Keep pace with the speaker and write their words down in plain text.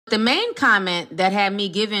The main comment that had me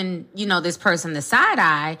giving, this person the side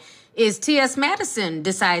eye is T.S. Madison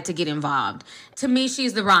decided to get involved. To me,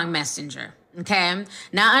 she's the wrong messenger. Okay.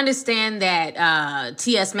 Now I understand that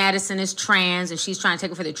T.S. Madison is trans and she's trying to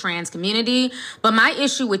take it for the trans community. But my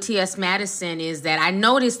issue with T.S. Madison is that I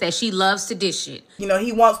noticed that she loves to dish it.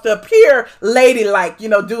 He wants to appear ladylike,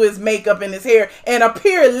 do his makeup and his hair and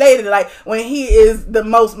appear ladylike when he is the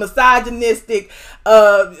most misogynistic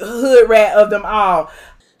hood rat of them all.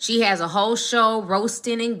 She has a whole show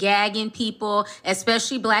roasting and gagging people,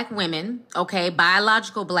 especially black women, okay,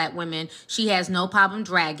 biological black women. She has no problem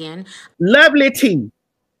dragging. Lovely T,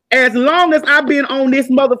 as long as I've been on this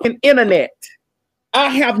motherfucking internet, I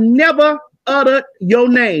have never uttered your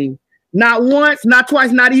name. Not once, not twice,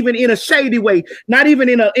 not even in a shady way, not even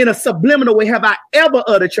in a subliminal way have I ever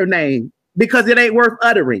uttered your name, because it ain't worth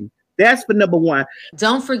uttering. That's for number one.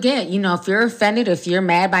 Don't forget, if you're offended, if you're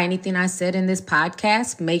mad by anything I said in this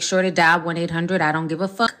podcast, make sure to dial 1-800 I don't give a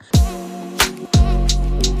fuck.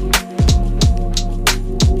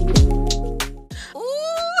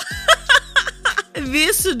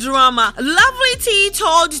 This drama. Lovely T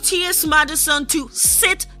told T.S. Madison to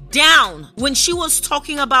sit down when she was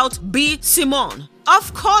talking about B. Simone.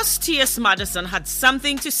 Of course, T.S. Madison had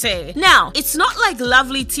something to say. Now, it's not like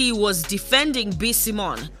Lovely T was defending B.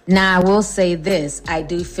 Simone. Now, I will say this. I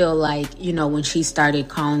do feel like, when she started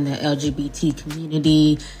calling the LGBT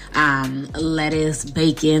community lettuce,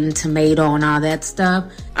 bacon, tomato, and all that stuff.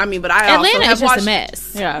 I mean, but I also Atlanta have is just watched, a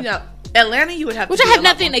mess. Yeah. Atlanta, you would have to. Which I have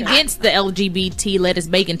nothing against the LGBT lettuce,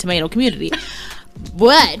 bacon, tomato community.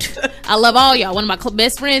 But I love all y'all. One of my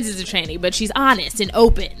best friends is a tranny, but she's honest and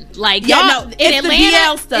open. Like, y'all, in Atlanta, the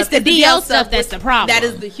DL stuff. It's the DL stuff that's the problem. That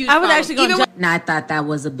is the huge I would problem. actually go. Now, I thought that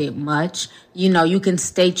was a bit much. You can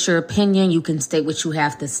state your opinion. You can state what you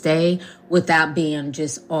have to say without being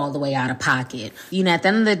just all the way out of pocket. At the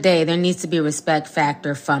end of the day, there needs to be a respect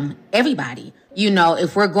factor from everybody.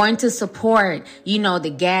 If we're going to support,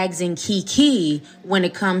 the gags and kiki when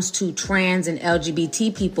it comes to trans and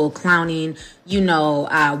LGBT people clowning,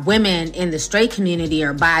 women in the straight community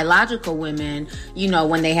or biological women,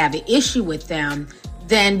 when they have an issue with them,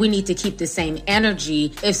 then we need to keep the same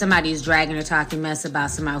energy if somebody is dragging or talking mess about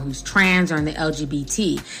somebody who's trans or in the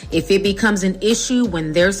LGBT. If it becomes an issue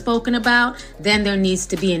when they're spoken about, then there needs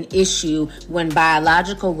to be an issue when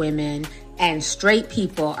biological women and straight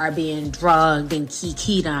people are being drugged and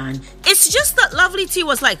kikied on. It's just that Lovely T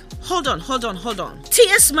was like, hold on.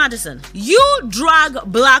 T.S. Madison, you drag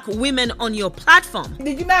black women on your platform.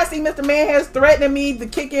 Did you not see Mr. Manhattan threatening me to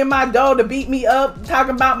kick in my door, to beat me up,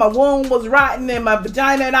 talking about my womb was rotten and my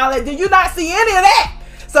vagina and all that? Did you not see any of that?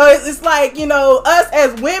 So it's like, us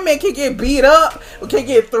as women can get beat up, we can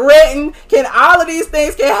get threatened, all of these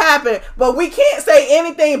things can happen, but we can't say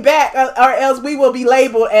anything back or else we will be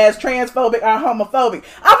labeled as transphobic or homophobic.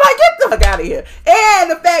 I'm like, get the fuck out of here. And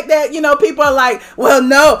the fact that, people are like, well,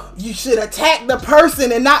 no, you should attack the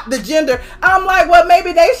person and not the gender. I'm like, well,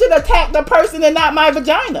 maybe they should attack the person and not my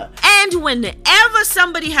vagina. And whenever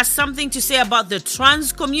somebody has something to say about the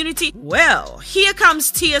trans community, well, here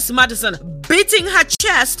comes T.S. Madison beating her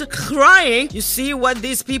chest, crying, you see what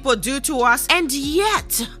these people do to us? And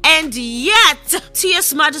yet,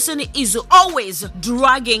 T.S. Madison is always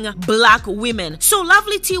dragging black women. So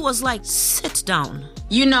Lovely T was like, sit down.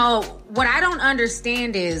 What I don't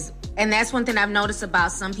understand is, and that's one thing I've noticed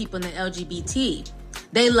about some people in the LGBT,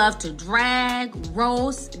 they love to drag,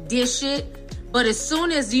 roast, dish it, but as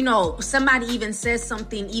soon as, somebody even says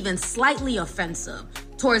something even slightly offensive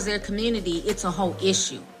towards their community, it's a whole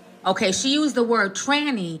issue. Okay, she used the word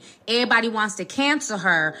tranny. Everybody wants to cancel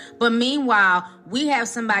her. But meanwhile, we have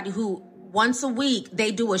somebody who once a week they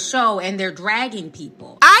do a show and they're dragging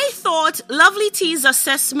people. I thought Lovely T's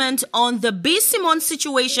assessment on the B. Simone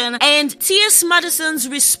situation and T.S. Madison's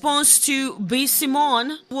response to B.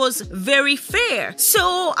 Simone was very fair.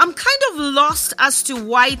 So I'm kind of lost as to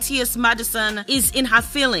why T.S. Madison is in her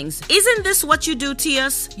feelings. Isn't this what you do,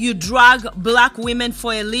 T.S.? You drag black women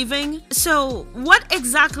for a living? So what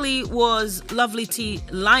exactly was Lovely T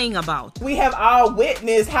lying about? We have all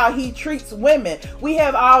witnessed how he treats women. We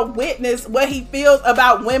have all witnessed what he feels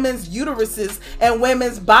about women's uteruses and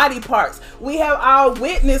women's body parts. We have all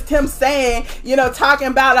witnessed him saying, talking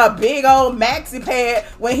about a big old maxi pad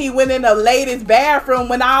when he went in the lady's bathroom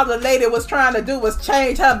when all the lady was trying to do was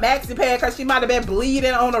change her maxi pad because she might have been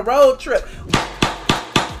bleeding on a road trip.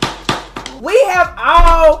 We have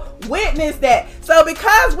all witnessed that. So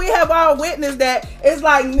because we have all witnessed that, it's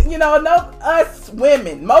like, you know, us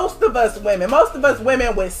women, most of us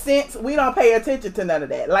women with sense, we don't pay attention to none of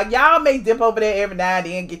that. Like, y'all may dip over there every now and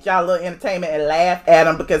then, get y'all a little entertainment and laugh at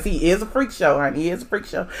him because he is a freak show, honey. He is a freak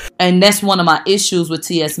show. And that's one of my issues with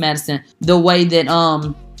T.S. Madison. The way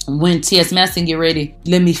that when T.S. Madison get ready,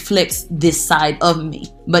 let me flex this side of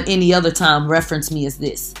me, but any other time reference me as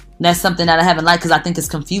this. That's something that I haven't liked because I think it's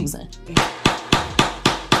confusing.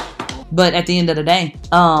 But at the end of the day,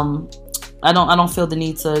 I don't feel the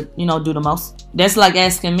need to, you know, do the most. That's like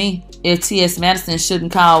asking me if T.S. Madison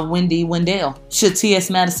shouldn't call Wendy Wendell. Should T.S.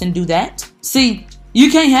 Madison do that? See,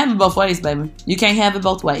 you can't have it both ways, baby. You can't have it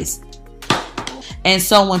both ways. And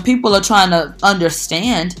so when people are trying to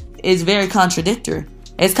understand, it's very contradictory.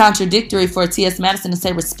 It's contradictory for T.S. Madison to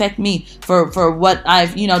say, respect me for what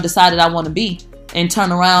I've, you know, decided I want to be. And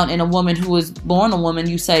turn around and a woman who was born a woman,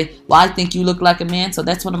 you say, well, I think you look like a man, so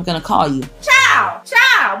that's what I'm going to call you. Child.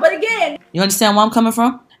 But again, you understand where I'm coming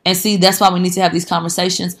from? And see, that's why we need to have these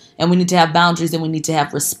conversations, and we need to have boundaries, and we need to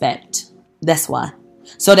have respect. That's why.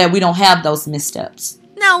 So that we don't have those missteps.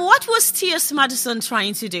 Now, what was T.S. Madison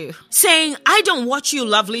trying to do? Saying, I don't watch you,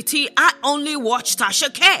 Lovely T. I only watch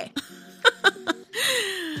Tasha K.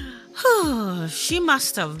 She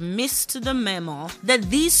must have missed the memo that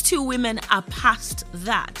these two women are past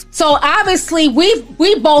that. So obviously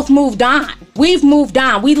we both moved on. We've moved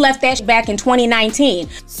on. We left that back in 2019.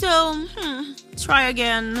 So, try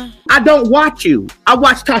again. I don't watch you. I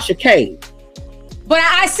watch Tasha K. But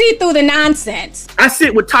I see through the nonsense. I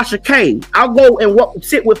sit with Tasha K. I'll go and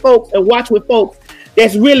sit with folks and watch with folks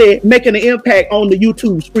that's really making an impact on the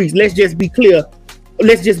YouTube streets. Let's just be clear.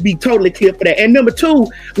 Let's just be totally clear for that. And number two,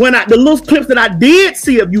 when the little clips that I did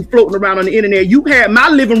see of you floating around on the internet, you had my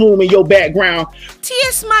living room in your background.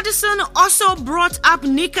 T.S. Madison also brought up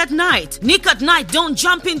Nick at Night. Nick at Night, don't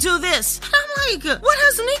jump into this. I'm like, what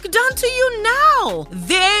has Nick done to you now?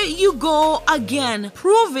 There you go again,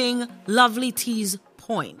 proving Lovely T's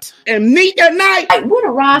point. And Nick at Night, like, when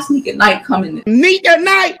a Ross Nick at Night coming in? Nick at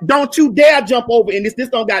Night, don't you dare jump over in this. This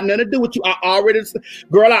don't got nothing to do with you. I already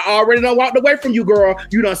done walked away from you, girl.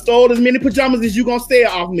 You done stole as many pajamas as you gonna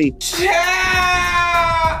sell off me.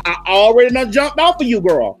 Yeah. I already done jumped off of you,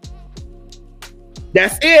 girl.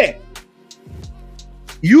 That's it.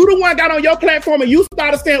 You the one got on your platform and you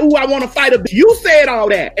started saying, ooh, I want to fight a bitch. You said all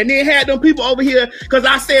that. And then had them people over here because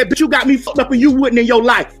I said, bitch, you got me fucked up and you wouldn't in your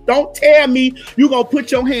life. Don't tell me you going to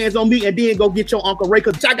put your hands on me and then go get your Uncle Ray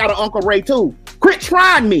because I got an Uncle Ray too. Quit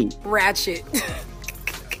trying me. Ratchet.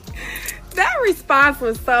 That response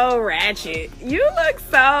was so ratchet. You look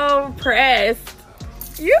so pressed.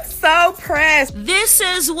 You so pressed. This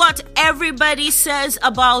is what everybody says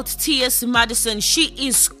about T.S. Madison. She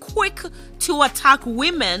is quick to attack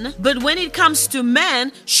women, but when it comes to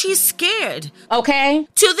men, she's scared. Okay.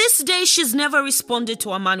 To this day, she's never responded to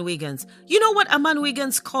Aman Wiggins. You know what Aman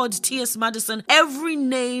Wiggins called T.S. Madison? Every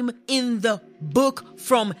name in the book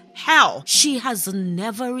from hell. She has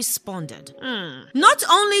never responded. Not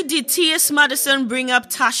only did T.S. Madison bring up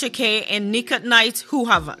Tasha K and Nick at Night, who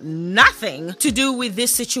have nothing to do with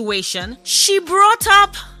this situation, she brought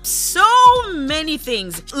up so many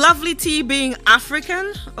things. Lovely T being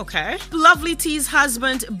African, okay. Lovely T's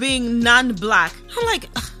husband being non-black. I'm like,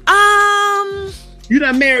 You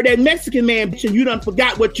done married that Mexican man, bitch, and you done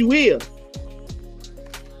forgot what you is.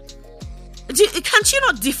 Can't you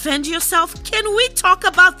not defend yourself? Can we talk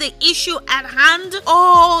about the issue at hand?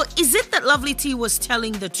 Or is it that Lovely T was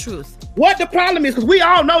telling the truth? What the problem is, because we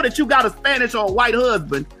all know that you got a Spanish or a white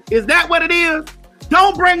husband. Is that what it is?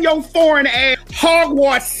 Don't bring your foreign ass,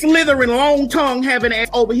 hogwash, slithering, long tongue having ass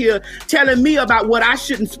over here telling me about what I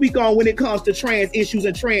shouldn't speak on when it comes to trans issues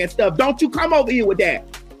and trans stuff. Don't you come over here with that.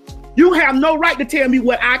 You have no right to tell me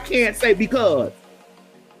what I can't say because.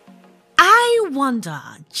 I wonder,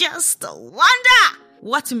 just wonder,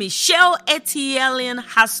 what Michelle Etienne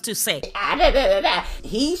has to say.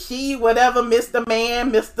 He, she, whatever, Mr.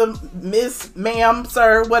 Man, Miss, Ma'am,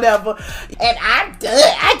 Sir, whatever. And I'm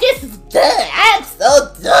done. I'm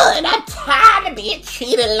so done. I'm tired of being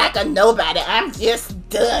treated like a nobody. I'm just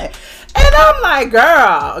done. And I'm like,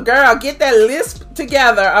 girl, get that list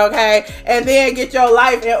together, okay? And then get your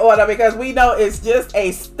life in order because we know it's just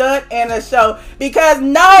a stunt and a show because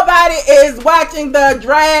nobody is watching the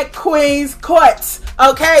drag queens courts,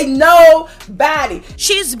 okay? Nobody.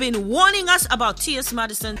 She's been warning us about T.S.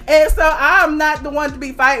 Madison. And so I'm not the one to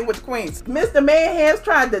be fighting with the queens. Mr. Manhand's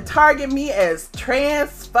trying to target me as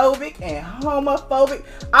transphobic and homophobic,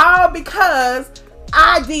 all because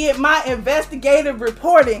I did my investigative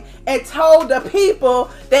reporting and told the people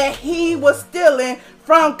that he was stealing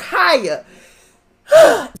from Kaya.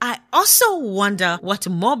 I also wonder what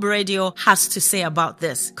Mob Radio has to say about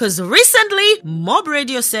this. Because recently, Mob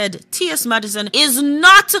Radio said T.S. Madison is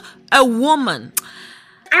not a woman.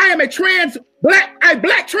 I am a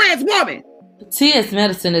black trans woman. T.S.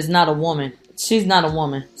 Madison is not a woman. She's not a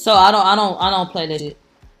woman. So I don't play that shit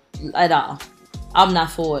at all. I'm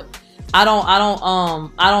not for it. I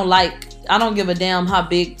don't give a damn how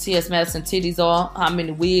big T.S. Madison titties are, how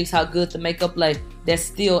many wigs, how good the makeup lay. That's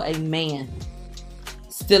still a man.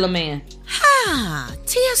 Still a man.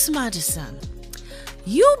 T.S. Madison,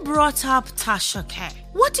 you brought up Tasha K.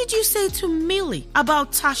 What did you say to Millie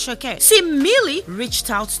about Tasha K? See, Millie reached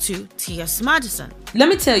out to T.S. Madison. Let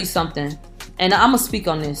me tell you something, and I'm going to speak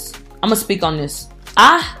on this.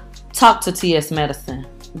 I talked to T.S. Madison,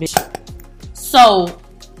 bitch. So...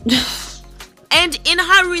 And in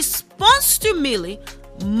her response to Millie,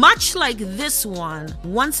 much like this one,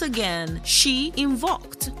 once again, she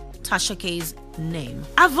invoked Tasha K's name.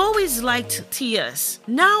 I've always liked T.S.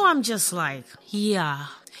 Now I'm just like, yeah,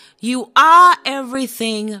 you are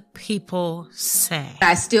everything people say.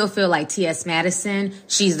 I still feel like T.S. Madison,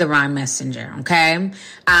 she's the wrong messenger, okay?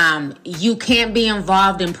 You can't be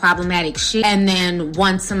involved in problematic shit, and then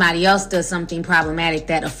once somebody else does something problematic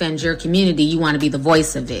that offends your community, you want to be the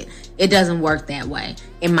voice of it. It doesn't work that way,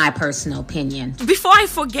 in my personal opinion. Before I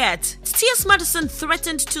forget, T.S. Madison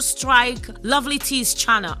threatened to strike Lovely T's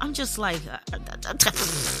channel. I'm just like,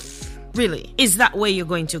 really? Is that where you're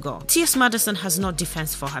going to go? T.S. Madison has no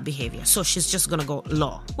defense for her behavior, so she's just gonna go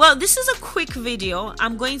law. Well, this is a quick video.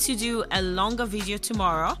 I'm going to do a longer video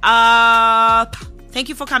tomorrow. Thank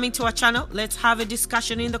you for coming to our channel. Let's have a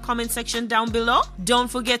discussion in the comment section down below. Don't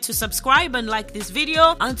forget to subscribe and like this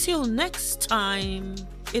video. Until next time,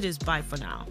 it is bye for now.